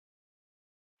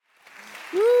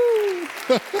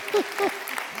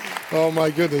Oh, my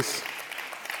goodness.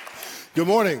 Good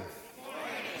morning.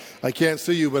 I can't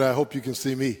see you, but I hope you can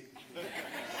see me.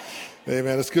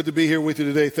 Amen. It's good to be here with you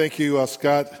today. Thank you,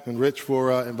 Scott and Rich,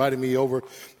 for inviting me over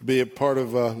to be a part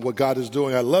of what God is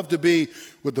doing. I love to be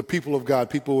with the people of God,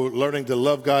 people learning to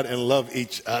love God and love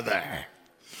each other.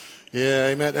 Yeah,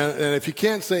 amen. And if you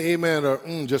can't say amen or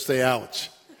just say ouch.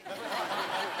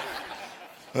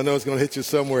 I know it's going to hit you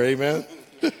somewhere, amen.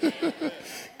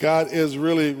 God is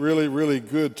really, really, really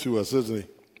good to us, isn't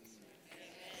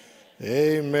he?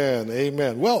 Amen,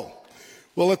 amen. Well,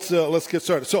 let's get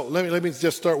started. So let me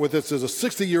just start with this. There's a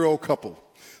 60-year-old couple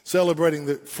celebrating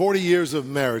the 40 years of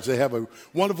marriage. They have a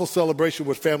wonderful celebration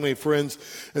with family and friends.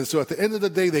 And so at the end of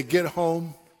the day, they get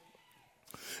home,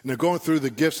 and they're going through the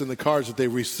gifts and the cards that they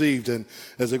received. And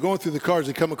as they're going through the cards,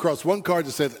 they come across one card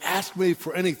that says, "Ask me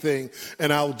for anything,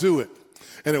 and I'll do it."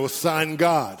 And it was signed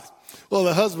God. Well,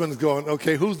 the husband's going,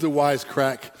 okay, who's the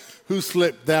wisecrack? Who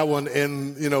slipped that one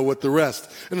in, with the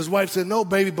rest? And his wife said, "No,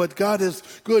 baby, but God is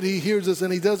good. He hears us,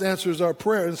 and he does answer our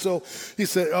prayer." And so he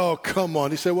said, "Oh, come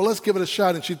on." He said, "Well, let's give it a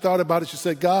shot." And she thought about it. She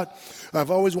said, "God,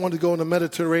 I've always wanted to go on a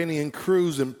Mediterranean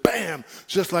cruise." And bam,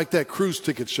 just like that, cruise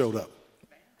ticket showed up.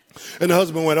 And the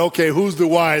husband went, "Okay, who's the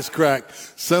wisecrack?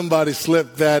 Somebody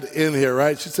slipped that in here,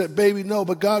 right?" She said, "Baby, no,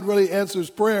 but God really answers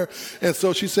prayer." And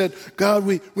so she said, "God,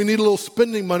 we need a little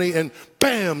spending money." And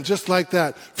bam, just like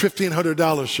that,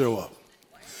 $1,500 show up.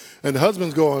 And the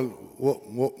husband's going,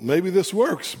 well, maybe this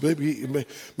works.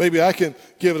 Maybe I can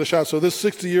give it a shot. So this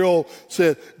 60-year-old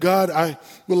said, "God, I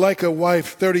would like a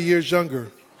wife 30 years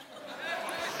younger."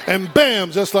 And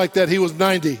bam, just like that, he was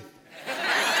 90.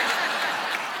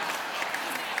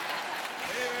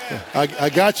 I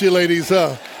got you, ladies,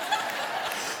 huh?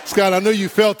 Scott, I know you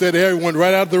felt that hair went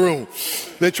right out of the room.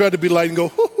 They tried to be light and go,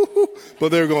 hoo, hoo, hoo, but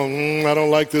they're going, I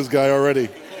don't like this guy already.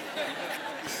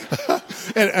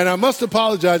 and I must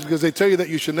apologize because they tell you that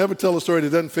you should never tell a story that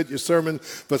doesn't fit your sermon,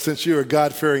 but since you're a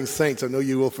God-fearing saint, I know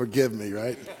you will forgive me,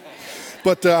 right?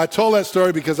 But I told that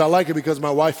story because I like it because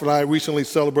my wife and I recently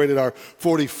celebrated our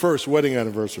 41st wedding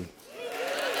anniversary.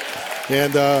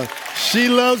 And she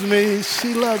loves me.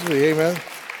 She loves me. Amen.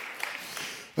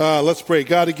 Let's pray.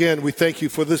 God, again, we thank you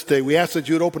for this day. We ask that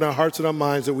you would open our hearts and our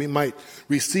minds that we might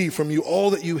receive from you all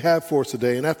that you have for us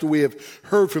today. And after we have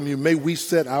heard from you, may we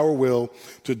set our will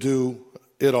to do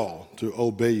it all, to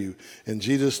obey you. In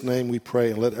Jesus' name we pray,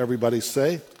 and let everybody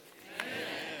say,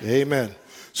 Amen. Amen.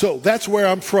 So that's where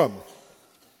I'm from.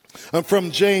 I'm from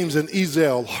James and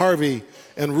Ezel, Harvey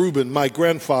and Reuben, my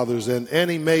grandfathers, and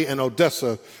Annie Mae and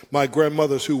Odessa, my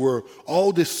grandmothers, who were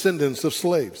all descendants of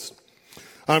slaves.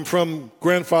 I'm from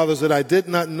grandfathers that I did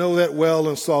not know that well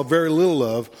and saw very little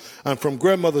of. I'm from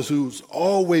grandmothers who's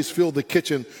always filled the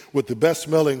kitchen with the best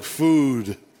smelling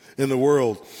food in the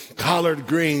world. Collard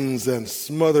greens and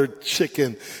smothered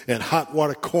chicken and hot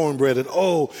water cornbread and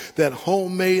that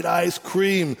homemade ice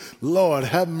cream. Lord,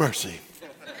 have mercy.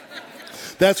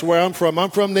 That's where I'm from. I'm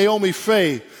from Naomi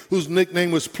Faye, whose nickname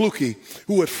was Pluki,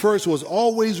 who at first was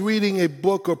always reading a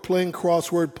book or playing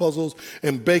crossword puzzles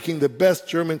and baking the best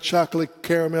German chocolate,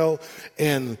 caramel,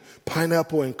 and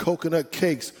pineapple and coconut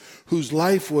cakes, whose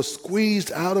life was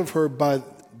squeezed out of her by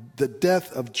the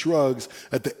death of drugs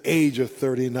at the age of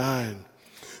 39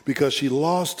 because she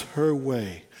lost her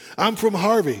way. I'm from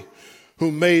Harvey,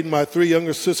 who made my 3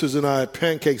 younger sisters and I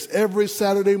pancakes every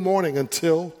Saturday morning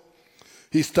until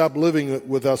he stopped living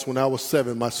with us when I was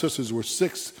 7. My sisters were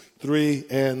 6, 3,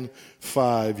 and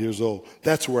 5 years old.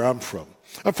 That's where I'm from.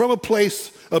 I'm from a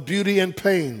place of beauty and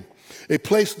pain, a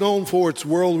place known for its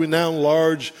world-renowned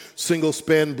large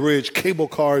single-span bridge, cable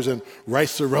cars, and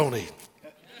rice-a-roni.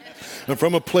 I'm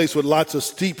from a place with lots of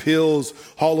steep hills,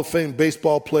 Hall of Fame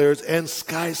baseball players, and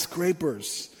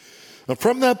skyscrapers. I'm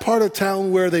from that part of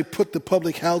town where they put the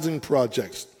public housing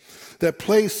projects, that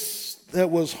place that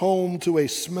was home to a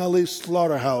smelly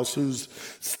slaughterhouse whose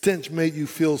stench made you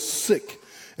feel sick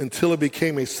until it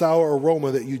became a sour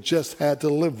aroma that you just had to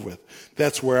live with.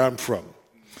 That's where I'm from.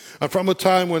 I'm from a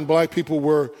time when black people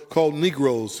were called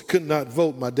Negroes, could not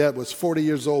vote. My dad was 40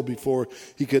 years old before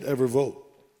he could ever vote.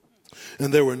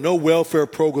 And there were no welfare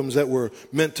programs that were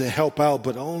meant to help out,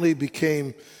 but only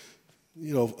became,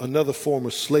 another form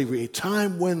of slavery. A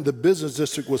time when the business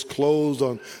district was closed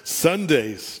on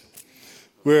Sundays,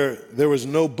 where there was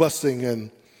no busing,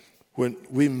 and when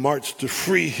we marched to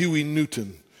free Huey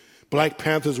Newton. Black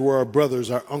Panthers were our brothers,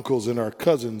 our uncles, and our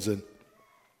cousins, and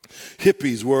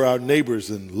hippies were our neighbors,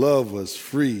 and love was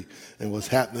free and was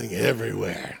happening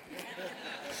everywhere.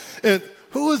 And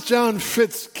who was John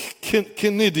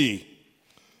Kennedy?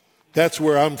 That's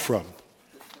where I'm from.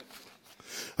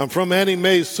 I'm from Annie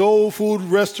Mae's soul food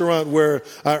restaurant where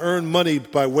I earned money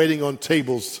by waiting on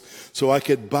tables so I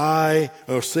could buy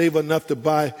or save enough to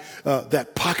buy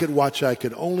that pocket watch I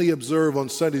could only observe on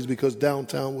Sundays because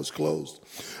downtown was closed.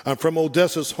 I'm from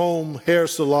Odessa's home hair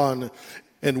salon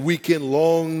and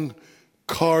weekend-long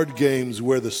card games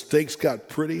where the stakes got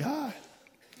pretty high.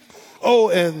 Oh,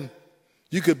 and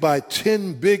you could buy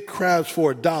 10 big crabs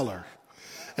for $1.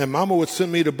 And Mama would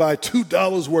send me to buy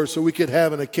 $2 worth so we could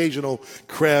have an occasional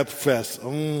crab fest.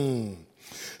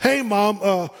 Hey, Mom,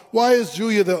 why is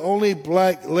Julia the only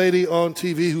black lady on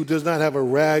TV who does not have a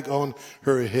rag on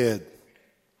her head?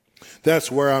 That's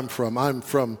where I'm from. I'm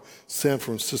from San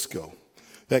Francisco,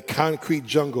 that concrete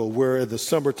jungle where in the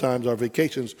summer times our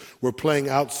vacations were playing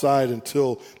outside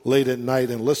until late at night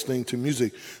and listening to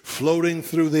music floating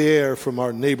through the air from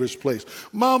our neighbor's place.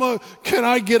 Mama, can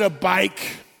I get a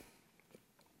bike?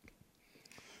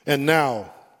 And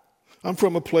now, I'm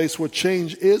from a place where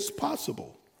change is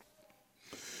possible.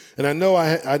 And I know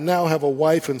I now have a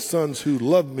wife and sons who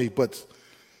love me, but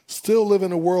still live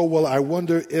in a world where I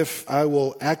wonder if I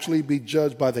will actually be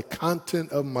judged by the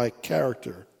content of my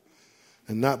character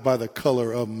and not by the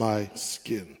color of my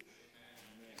skin.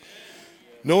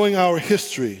 Knowing our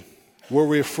history, where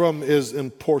we're from, is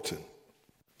important.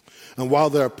 And while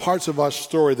there are parts of our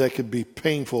story that could be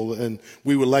painful and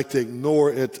we would like to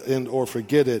ignore it and or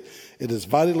forget it, it is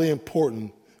vitally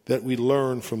important that we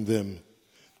learn from them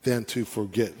than to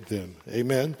forget them.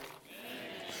 Amen?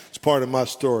 It's part of my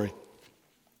story.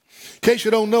 In case you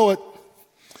don't know it,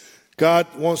 God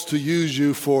wants to use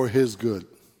you for his good.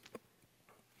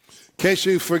 In case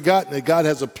you've forgotten it, God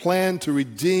has a plan to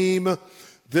redeem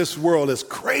this world. As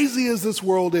crazy as this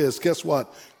world is, guess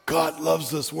what? God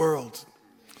loves this world.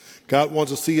 God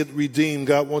wants to see it redeemed.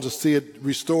 God wants to see it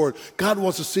restored. God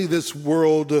wants to see this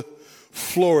world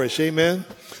flourish. Amen?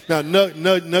 Now,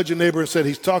 nudge your neighbor and say,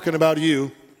 he's talking about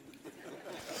you.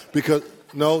 Because,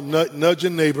 nudge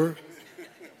your neighbor.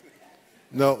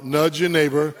 No, nudge your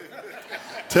neighbor.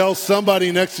 Tell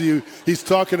somebody next to you, he's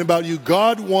talking about you.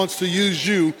 God wants to use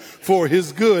you for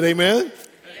his good. Amen?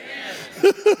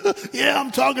 Amen. Yeah,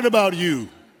 I'm talking about you.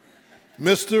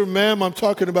 Mr., ma'am, I'm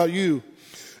talking about you.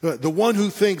 The one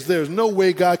who thinks there's no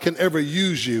way God can ever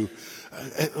use you.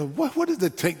 What does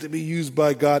it take to be used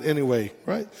by God anyway,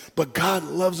 right? But God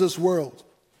loves this world.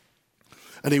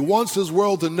 And he wants this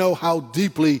world to know how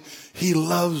deeply he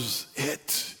loves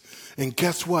it. And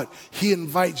guess what? He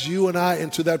invites you and I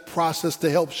into that process to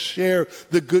help share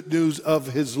the good news of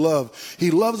his love.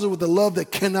 He loves it with a love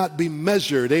that cannot be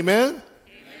measured. Amen? Amen.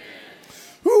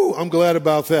 Whew, I'm glad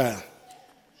about that.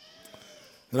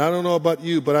 And I don't know about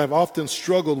you, but I've often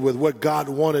struggled with what God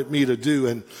wanted me to do.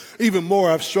 And even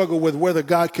more, I've struggled with whether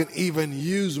God can even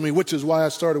use me, which is why I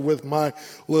started with my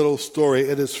little story.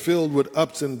 It is filled with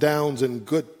ups and downs and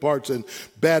good parts and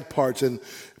bad parts.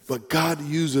 But God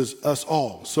uses us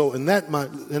all. So in that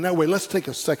way, let's take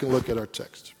a second look at our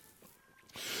text.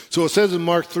 So it says in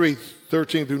Mark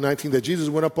 3:13 through 19, that Jesus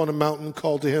went up on a mountain,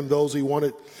 called to him those he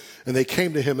wanted, and they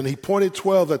came to him. And he appointed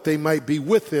 12 that they might be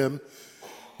with him,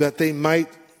 that he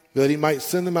might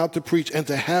send them out to preach and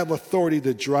to have authority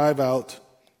to drive out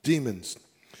demons.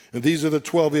 And these are the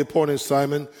 12 he appointed: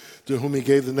 Simon, to whom he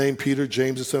gave the name Peter,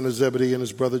 James the son of Zebedee, and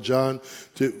his brother John.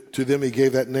 To them he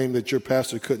gave that name that your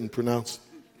pastor couldn't pronounce,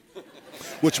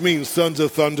 which means sons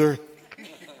of thunder.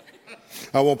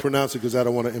 I won't pronounce it because I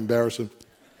don't want to embarrass him.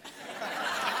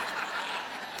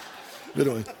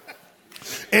 Anyway.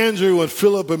 Andrew and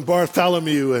Philip and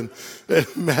Bartholomew and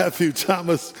Matthew,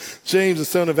 Thomas, James the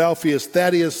son of Alphaeus,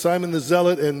 Thaddeus, Simon the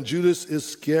Zealot, and Judas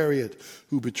Iscariot,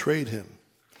 who betrayed him.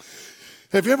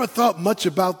 Have you ever thought much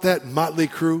about that motley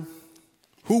crew?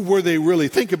 Who were they really?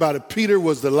 Think about it. Peter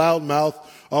was the loud mouth,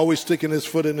 always sticking his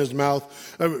foot in his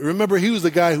mouth. Remember, he was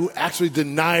the guy who actually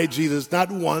denied Jesus, not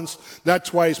once, not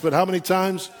twice, but how many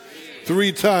times?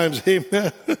 3 times.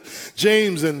 Amen.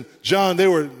 James and John, they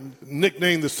were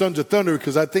nicknamed the Sons of Thunder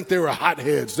because I think they were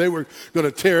hotheads. They were going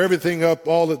to tear everything up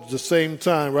all at the same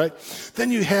time, right?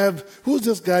 Then you have, who's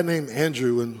this guy named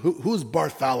Andrew, and who's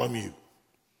Bartholomew?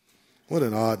 What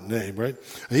an odd name, right?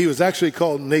 He was actually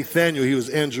called Nathaniel. He was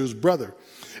Andrew's brother.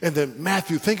 And then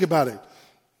Matthew, think about it.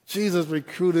 Jesus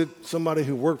recruited somebody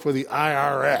who worked for the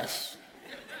IRS.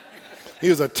 He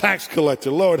was a tax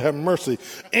collector. Lord have mercy.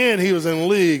 And he was in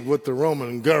league with the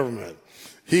Roman government.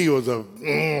 He was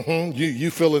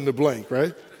you fill in the blank,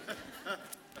 right?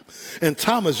 And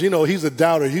Thomas, he's a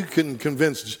doubter. He couldn't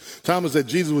convince Thomas that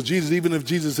Jesus was Jesus, even if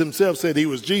Jesus himself said he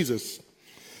was Jesus.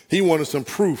 He wanted some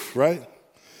proof, right?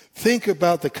 Think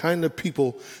about the kind of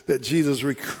people that Jesus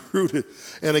recruited.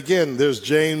 And again, there's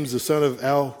James, the son of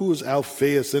who is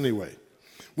Alphaeus anyway?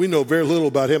 We know very little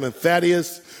about him. And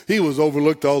Thaddeus, he was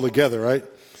overlooked altogether, right?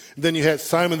 And then you had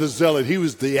Simon the Zealot. He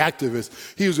was the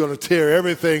activist. He was going to tear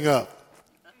everything up.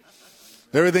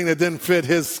 Everything that didn't fit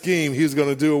his scheme, he was going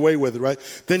to do away with it, right?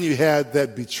 Then you had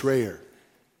that betrayer,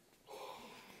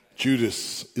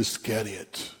 Judas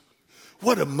Iscariot.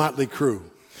 What a motley crew.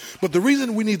 But the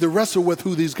reason we need to wrestle with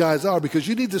who these guys are, because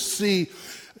you need to see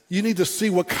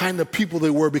what kind of people they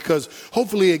were, because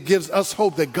hopefully it gives us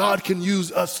hope that God can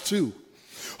use us too.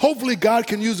 Hopefully God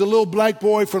can use a little black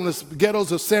boy from the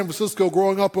ghettos of San Francisco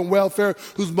growing up on welfare,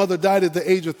 whose mother died at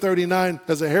the age of 39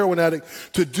 as a heroin addict,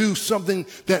 to do something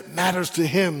that matters to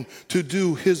him, to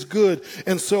do his good.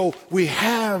 And so we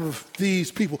have these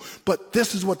people. But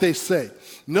this is what they say.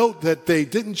 Note that they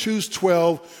didn't choose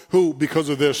 12 who, because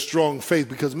of their strong faith,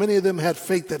 because many of them had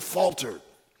faith that faltered.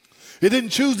 They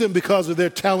didn't choose them because of their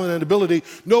talent and ability.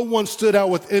 No one stood out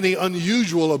with any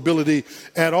unusual ability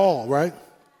at all, right?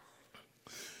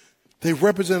 They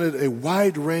represented a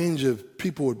wide range of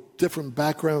people with different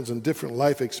backgrounds and different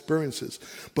life experiences.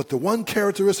 But the one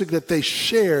characteristic that they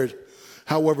shared,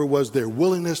 however, was their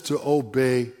willingness to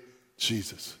obey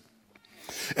Jesus.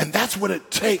 And that's what it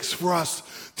takes for us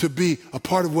to be a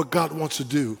part of what God wants to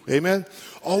do. Amen?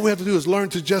 All we have to do is learn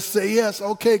to just say, yes,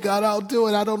 okay, God, I'll do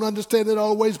it. I don't understand it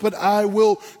always, but I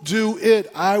will do it.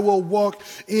 I will walk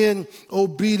in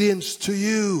obedience to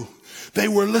you. They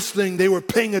were listening. They were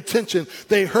paying attention.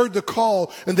 They heard the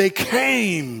call and they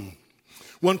came.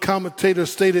 One commentator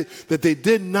stated that they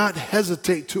did not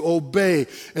hesitate to obey.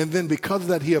 And then because of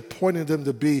that, he appointed them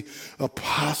to be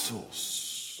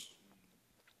apostles.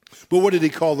 But what did he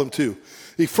call them to?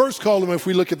 He first called them, if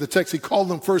we look at the text, he called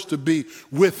them first to be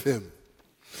with him.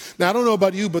 Now, I don't know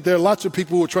about you, but there are lots of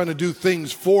people who are trying to do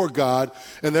things for God,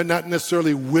 and they're not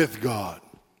necessarily with God.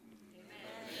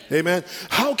 Amen.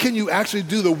 How can you actually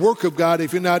do the work of God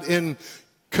if you're not in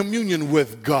communion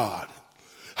with God?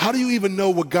 How do you even know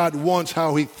what God wants,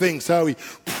 how he thinks, how he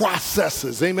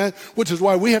processes? Amen. Which is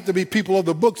why we have to be people of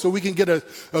the book so we can get a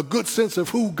good sense of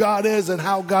who God is and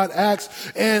how God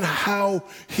acts and how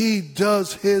he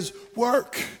does his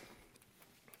work.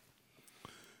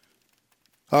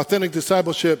 Authentic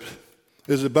discipleship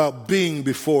is about being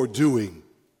before doing.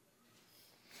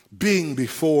 Being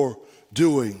before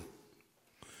doing.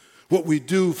 What we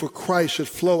do for Christ should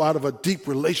flow out of a deep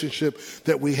relationship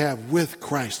that we have with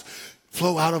Christ.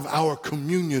 Flow out of our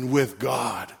communion with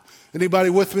God. Anybody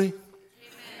with me? Amen.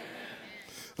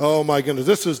 Oh my goodness.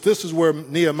 This is where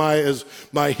Nehemiah is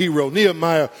my hero.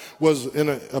 Nehemiah was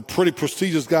a pretty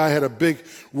prestigious guy, had a big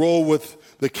role with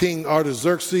the king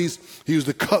Artaxerxes. He was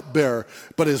the cupbearer.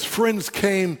 But his friends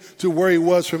came to where he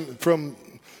was from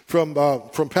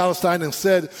Palestine and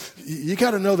said, you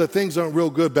got to know that things aren't real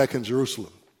good back in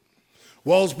Jerusalem.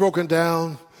 Walls broken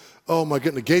down. Oh my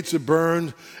goodness, the gates are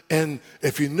burned. And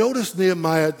if you notice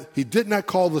Nehemiah, he did not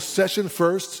call the session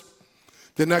first,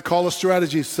 did not call a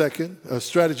strategy session.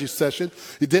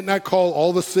 He did not call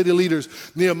all the city leaders.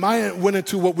 Nehemiah went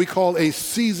into what we call a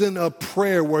season of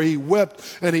prayer where he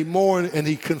wept and he mourned and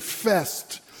he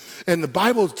confessed. And the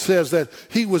Bible says that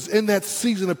he was in that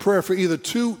season of prayer for either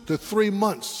 2 to 3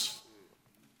 months.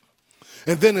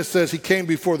 And then it says he came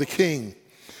before the king.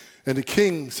 And the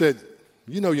king said,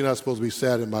 you know you're not supposed to be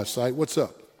sad in my sight. What's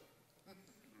up?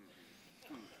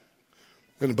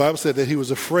 And the Bible said that he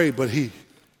was afraid, but he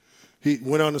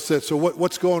went on and said, so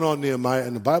what's going on, Nehemiah?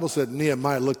 And the Bible said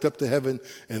Nehemiah looked up to heaven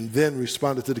and then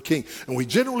responded to the king. And we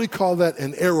generally call that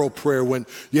an arrow prayer when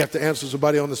you have to answer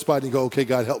somebody on the spot and you go, okay,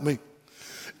 God, help me.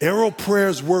 Arrow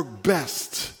prayers work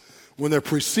best when they're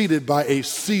preceded by a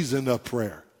season of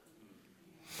prayer.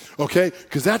 Okay?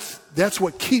 Because that's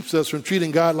what keeps us from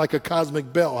treating God like a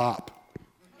cosmic bellhop.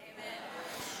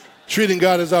 Treating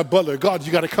God as our butler. God,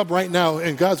 you got to come right now.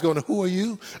 And God's going, who are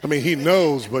you? I mean, he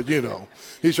knows, but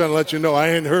he's trying to let you know, I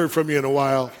ain't heard from you in a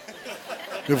while.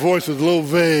 Your voice is a little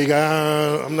vague.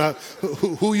 I'm not,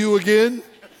 who you again?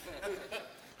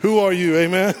 Who are you?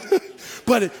 Amen.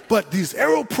 But these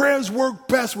arrow prayers work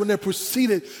best when they're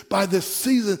preceded by this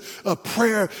season of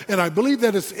prayer. And I believe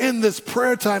that it's in this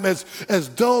prayer time, as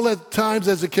dull at times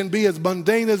as it can be, as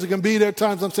mundane as it can be, there are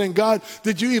times I'm saying, God,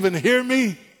 did you even hear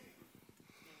me?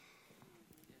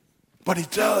 But he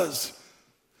does.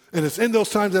 And it's in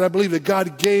those times that I believe that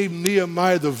God gave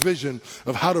Nehemiah the vision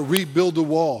of how to rebuild the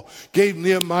wall. Gave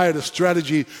Nehemiah the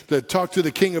strategy to talk to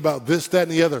the king about this, that,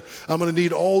 and the other. I'm going to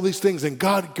need all these things. And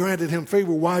God granted him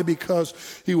favor. Why? Because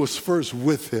he was first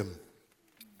with him.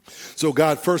 So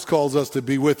God first calls us to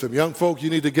be with him. Young folk, you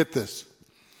need to get this.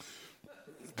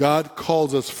 God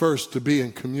calls us first to be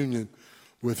in communion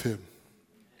with him.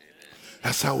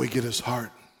 That's how we get his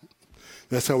heart.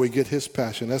 That's how we get his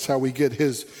passion. That's how we get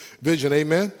his vision.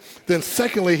 Amen. Then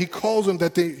secondly, he calls them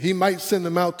that he might send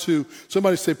them out to,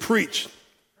 somebody say preach.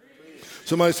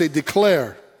 Somebody say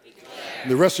declare.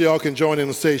 The rest of y'all can join in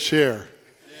and say share.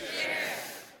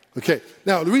 Okay.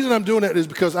 Now, the reason I'm doing that is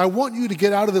because I want you to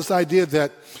get out of this idea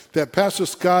that Pastor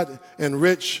Scott and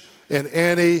Rich and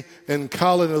Annie and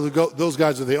Colin, those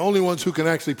guys are the only ones who can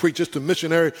actually preach. Just a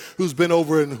missionary who's been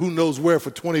over in who knows where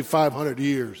for 2,500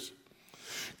 years.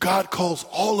 God calls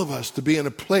all of us to be in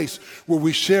a place where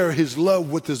we share his love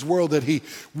with this world that he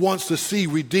wants to see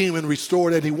redeemed and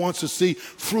restored, that he wants to see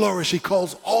flourish. He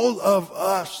calls all of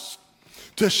us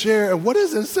to share. And what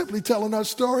is it? It's simply telling our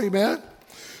story, man.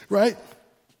 Right?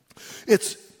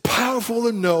 It's powerful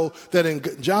to know that in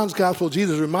John's gospel,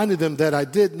 Jesus reminded them that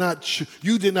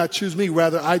you did not choose me,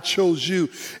 rather I chose you.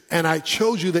 And I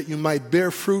chose you that you might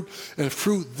bear fruit, and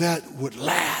fruit that would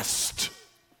last.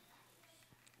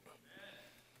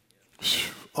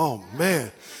 Oh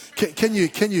man, can you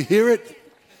hear it?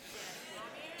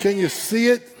 Can you see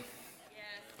it?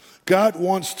 God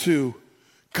wants to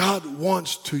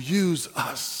use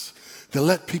us to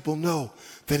let people know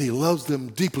that he loves them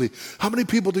deeply. How many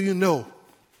people do you know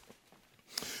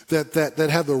that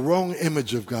have the wrong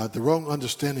image of God, the wrong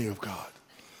understanding of God?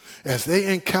 As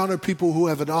they encounter people who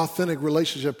have an authentic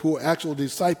relationship, who are actual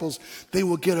disciples, they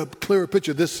will get a clearer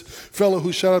picture. This fellow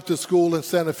who showed up to school in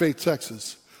Santa Fe,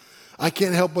 Texas, I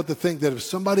can't help but to think that if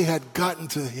somebody had gotten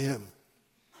to him,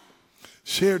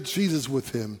 shared Jesus with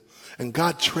him, and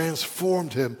God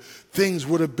transformed him, things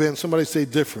would have been, somebody say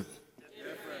different.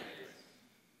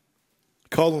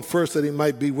 Call him first that he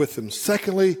might be with them.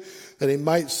 Secondly, that he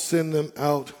might send them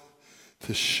out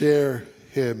to share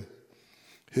him,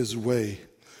 his way,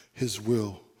 his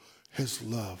will, his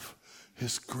love,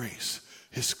 his grace,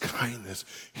 his kindness,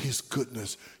 his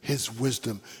goodness, his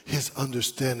wisdom, his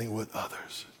understanding with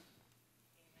others.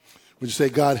 Would you say,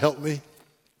 God help me? God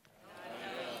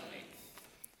help me.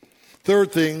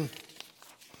 Third thing,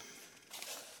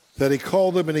 that he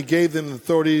called them and he gave them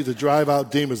authority to drive out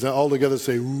demons. Now all together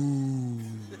say, ooh.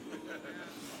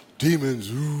 Demons,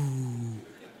 ooh.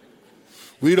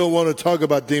 We don't want to talk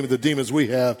about demons, the demons we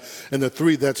have, and the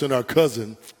three that's in our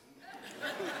cousin.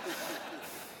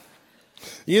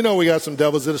 You know we got some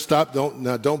devils that'll stop.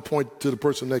 Don't point to the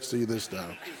person next to you this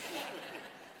time.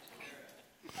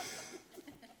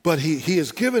 But he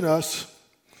has given us,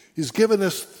 he's given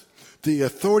us the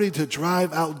authority to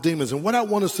drive out demons. And what I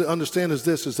want us to understand is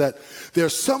this, is that there are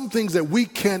some things that we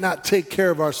cannot take care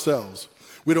of ourselves.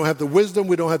 We don't have the wisdom,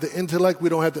 we don't have the intellect, we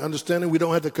don't have the understanding, we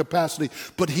don't have the capacity,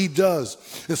 but he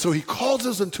does. And so he calls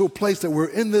us into a place that we're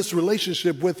in this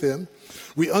relationship with him.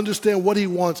 We understand what he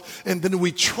wants, and then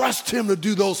we trust him to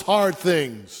do those hard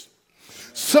things.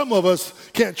 Some of us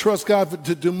can't trust God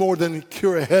to do more than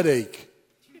cure a headache.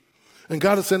 And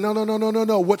God has said,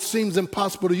 no. What seems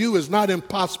impossible to you is not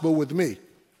impossible with me.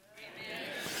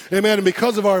 Amen. And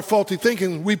because of our faulty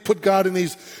thinking, we put God in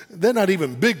these, they're not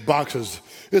even big boxes.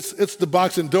 It's the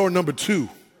box in door number 2.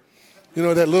 You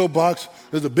know that little box?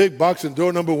 There's a big box in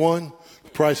door number 1. The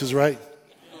price is right.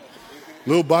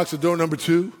 Little box in door number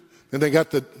 2. And they got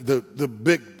the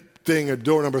big thing at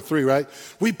door number 3, right?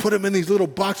 We put them in these little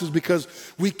boxes because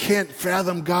we can't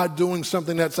fathom God doing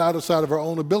something that's outside of our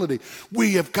own ability.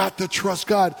 We have got to trust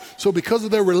God. So because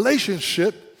of their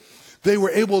relationship, they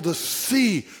were able to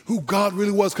see who God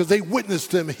really was because they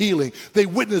witnessed him healing. They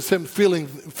witnessed him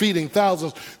feeding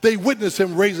thousands. They witnessed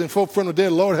him raising folk from the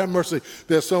dead. Lord have mercy.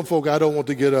 There's some folk I don't want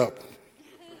to get up.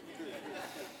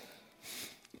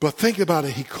 But think about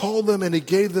it. He called them and he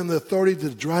gave them the authority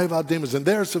to drive out demons. And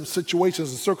there are some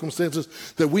situations and circumstances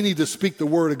that we need to speak the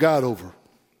word of God over.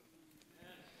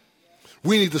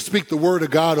 We need to speak the word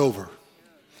of God over.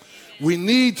 We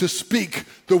need to speak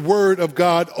the word of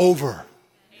God over.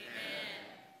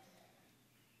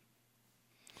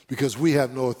 Because we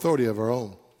have no authority of our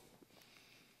own.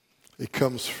 It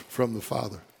comes from the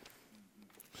Father,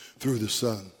 through the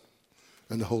Son,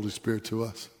 and the Holy Spirit to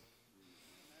us.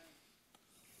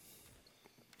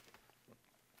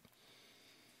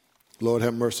 Lord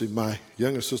have mercy. My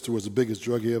younger sister was the biggest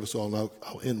drug he ever saw, and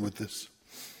I'll end with this.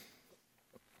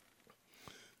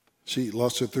 She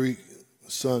lost her 3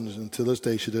 sons, and to this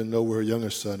day she didn't know where her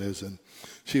youngest son is. And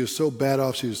she was so bad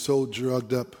off, she was so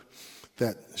drugged up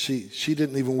that she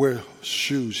didn't even wear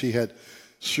shoes. She had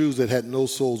shoes that had no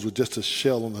soles with just a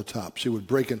shell on the top. She would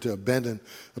break into abandoned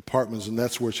apartments, and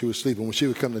that's where she would sleep. And when she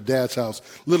would come to Dad's house,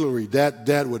 literally,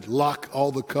 Dad would lock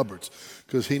all the cupboards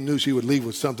because he knew she would leave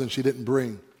with something she didn't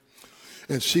bring.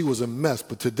 And she was a mess.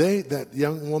 But today, that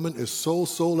young woman is so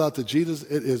sold out to Jesus,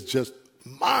 it is just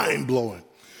mind-blowing.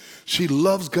 She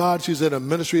loves God. She's in a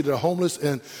ministry to the homeless.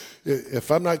 And if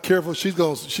I'm not careful, she's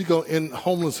going to end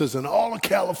homelessness in all of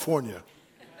California.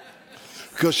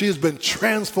 Because she has been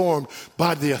transformed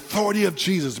by the authority of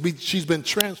Jesus. She's been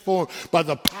transformed by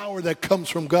the power that comes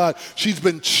from God. She's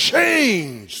been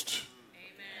changed.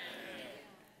 Amen.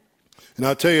 And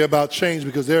I'll tell you about change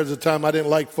because there's a time I didn't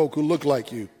like folk who look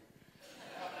like you.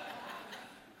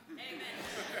 Amen.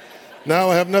 Now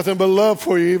I have nothing but love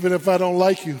for you, even if I don't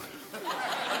like you.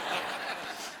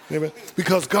 Amen.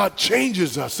 Because God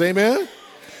changes us. Amen.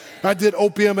 I did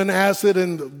opium and acid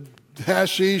and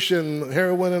hashish and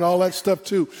heroin and all that stuff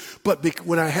too. But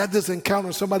when I had this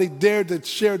encounter, somebody dared to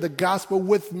share the gospel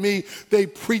with me. They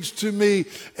preached to me,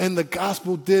 and the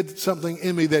gospel did something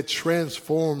in me that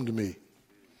transformed me.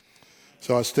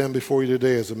 So I stand before you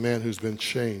today as a man who's been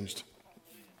changed.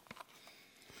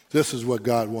 This is what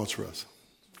God wants for us.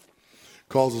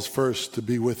 Calls us first to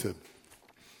be with him.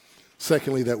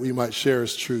 Secondly, that we might share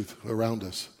his truth around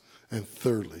us. And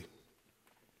thirdly,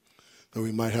 that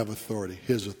we might have authority,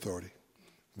 his authority,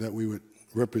 that we would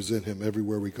represent him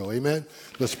everywhere we go. Amen?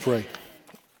 Let's pray.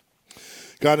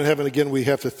 God in heaven, again, we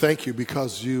have to thank you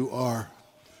because you are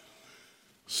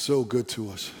so good to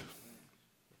us.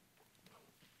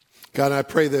 God, I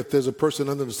pray that if there's a person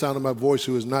under the sound of my voice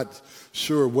who is not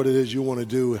sure what it is you want to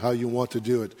do, how you want to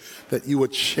do it, that you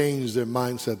would change their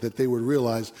mindset, that they would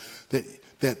realize that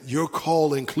your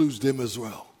call includes them as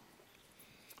well.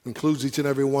 Includes each and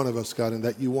every one of us, God, and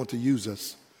that you want to use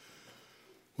us.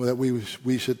 Well, that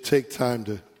we should take time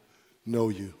to know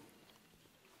you.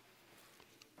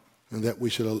 And that we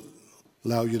should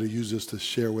allow you to use us to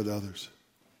share with others.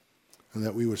 And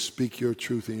that we would speak your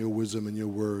truth and your wisdom and your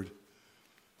word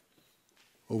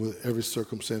over every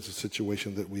circumstance and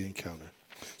situation that we encounter.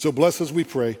 So bless us, we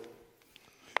pray.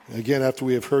 And again, after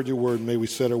we have heard your word, may we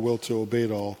set our will to obey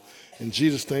it all. In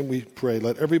Jesus' name we pray.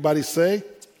 Let everybody say,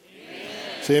 amen.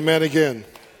 Say amen again.